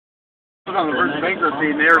On the verge of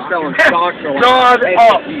bankruptcy, and they were selling stock for like God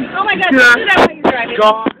up. Oh my God, is that what you're driving?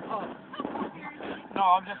 God up.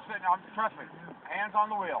 No, I'm just sitting. Trust me. Hands on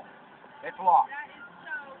the wheel. It's locked. That is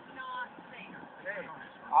so not safe.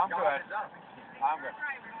 I'm good. I'm good.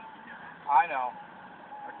 I know.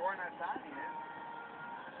 According to that sign, he is.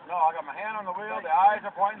 No, I got my hand on the wheel. The eyes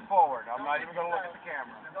are pointing forward. I'm not even going to look at the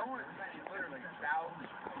camera. Someone spent literally thousands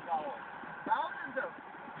of dollars to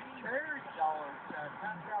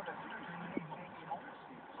pass out a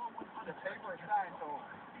to pay for a sign, so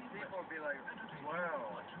people would be like,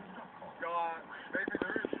 wow, God, maybe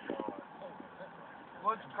there is a God.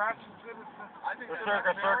 What's Crashing Citizen? I think The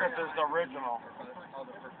Circus Circus is the original.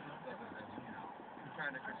 Other purposes other than,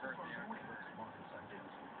 trying to convert the universe.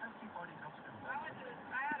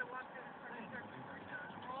 I had to walk through the front of the circus.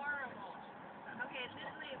 Horrible. Okay,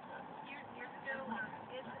 literally, you're still,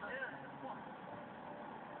 it's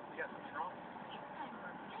You got some Trump?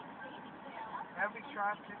 Heavy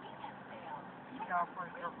traffic.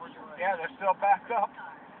 California. Yeah, they're still backed up.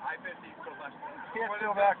 I-50 still backed up. It's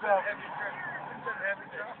still backed up.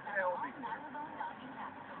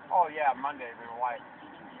 Oh yeah, Monday we were white.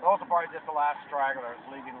 Those are probably just the last stragglers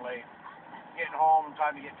leaving late. Getting home in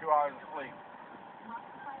time to get 2 hours of sleep.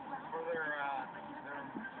 For their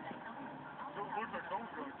don't look like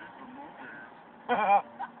those guys did the movie.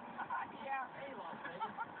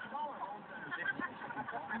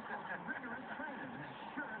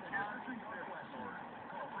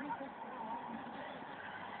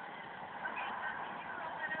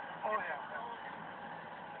 Oh yeah.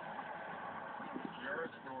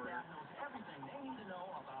 Everything they need to know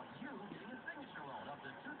about you getting a signature loan up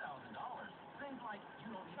to $2,000. Things like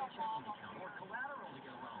you don't need a checking account or collateral to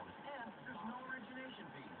get a loan, and there's no origination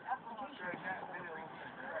fees. Application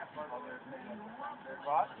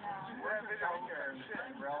What?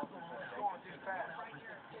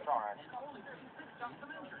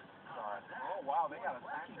 Sorry. Oh wow, they got a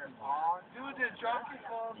signature on. Dude, the Jockey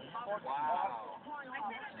Club. Wow.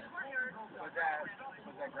 Was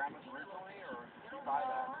that Grandma's originally, or did you buy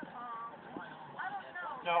that?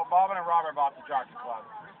 No, Bob and Robert bought the Jockey Club.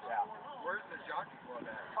 Yeah. Where's the Jockey Club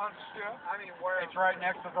at? On Strip. I mean, where? It's right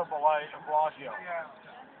next to the Bellagio. Yeah.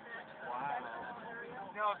 Wow.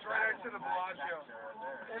 No, it's right next to the Bellagio.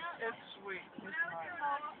 It's sweet. In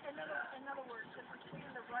other words, if it's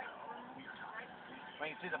in the right room, When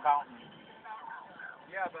you see the fountain.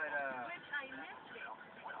 Yeah, but which I missed it.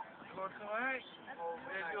 Go tonight.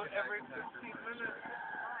 They do it every 15 minutes.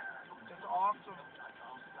 It's awesome.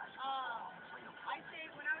 I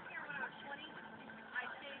stayed, when I was here when I was 20, I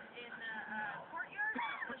stayed in the courtyard,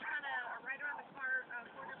 which is kind of right around the corner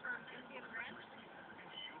from MGM Grand.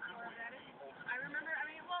 Where that is. I remember,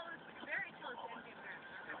 it was very close to MGM Grand.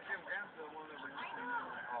 Jim Grant's the one that we I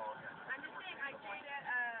know. Oh, okay. I'm just saying, I stayed at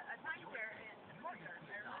a timeshare in the courtyard.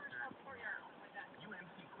 I remember it's called courtyard or something like that.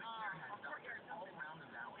 A courtyard something.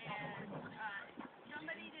 And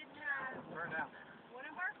somebody didn't have, Turn down. one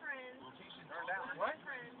of our friends, Turn down.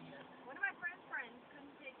 One of my friend's friends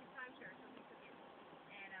couldn't take his timeshare, so we took it.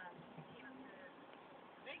 And he came to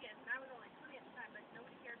Vegas, and I was only 20 at the time, but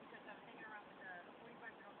nobody cared because I was hanging around with a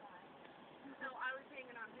 45-year-old guy. So I was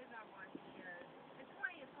hanging on his outwatch because it's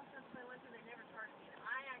funny, it's sometimes I went through, they never charged me. And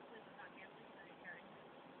I actually was not gambling, so I didn't care.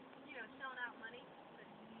 Shelling out money, but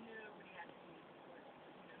nobody had to do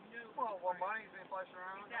it. Well, money's been flashing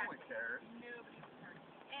around, no one cares. Nobody was charged.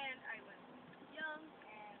 And I was young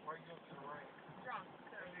and drunk,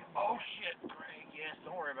 so. Oh shit, Greg. Yes,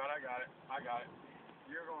 don't worry about it. I got it.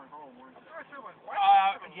 You're going home, weren't you?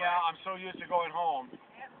 Yeah, I'm so used to going home.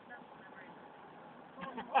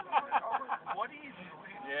 What are you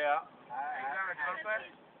doing? Yeah.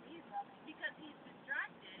 Because he's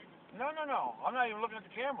distracted. No. I'm not even looking at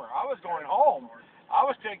the camera. I was going home. I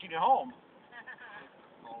was taking you home.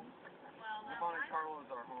 Home. Well, Monte Carlo's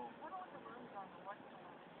our home.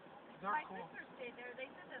 They're my cool. sister stayed there. They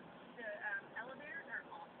said the elevators are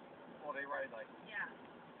awesome. Well, they ride like, Yeah,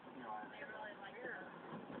 you know, they really like it.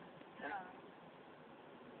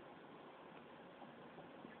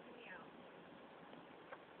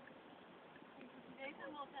 Jason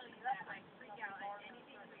will tell you that I freak out at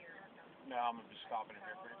anything weird. No, I'm gonna be stopping in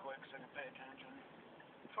here pretty quick so I can pay attention.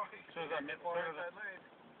 So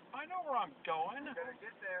I know where I'm going. gotta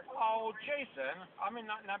get there. Oh, Jason, I'm in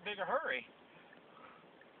not in that big a hurry.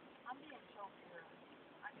 I'm being choked here.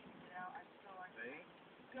 I need to get out. I feel like. See?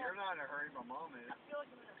 You're not in a hurry, my mom is. I feel like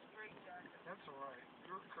I'm in a straight jacket. That's alright.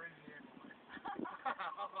 You're crazy anyway.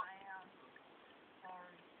 I am.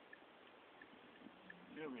 Sorry.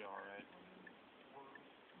 You'll be alright.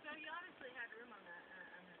 So you obviously had room on that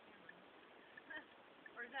camera.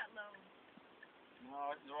 Or is that low? No,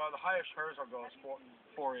 Well, the highest hers will go is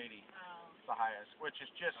 480. Oh. The highest, which is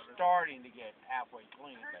just starting to get halfway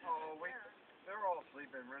clean. But Oh, wait. They're all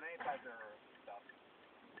sleeping. Renee had their stuff.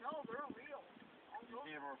 No, they're real.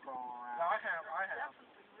 they were crawling around. No, I have.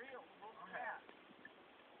 Definitely real. Those cats.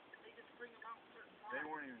 They just bring them out certain times. They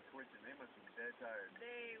weren't even twitching. They must have been dead tired.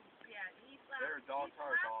 He slapped, They were dog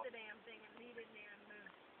tired, dog. the damn thing and he didn't even move.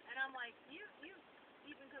 And I'm like, you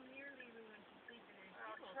even come near leaving when she's sleeping and she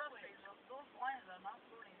will twitch. Those lions are not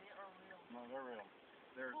funny. They are real. No, they're real.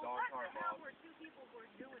 They're Well, dog what tired, the hell Bob. were two people were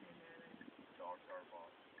doing in there then? Dog tired,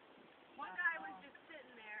 Bob. One guy was just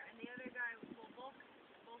sitting there, and the other guy, well,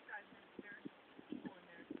 both guys were there's people in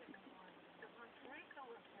there sitting in line. Because when Teresa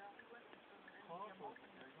was here, we went to the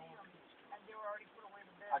museum, and they were already put away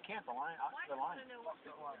to bed. I can't. The line. Well, I The just want line. to know what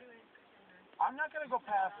people were doing in there. I'm not gonna go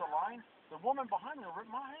past the line. The woman behind me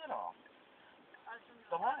ripped my head off.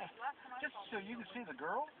 The line. Just so you can see the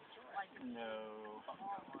girl. No. Well,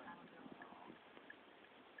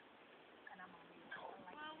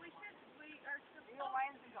 we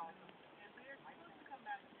are supposed to come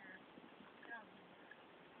back here.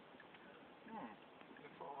 Now,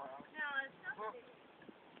 it's something,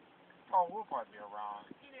 Oh, we'll probably be around.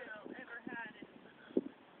 ever had it.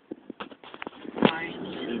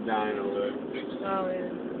 She's dying a little. Oh,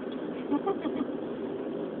 yeah.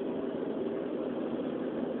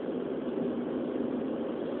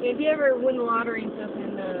 If you ever win the lottery and stuff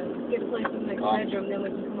and get a place in the next bedroom, then we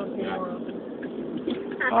can come up here tomorrow.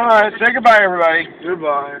 All right. Say goodbye, everybody.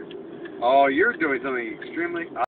 Goodbye. Oh, you're doing something extremely...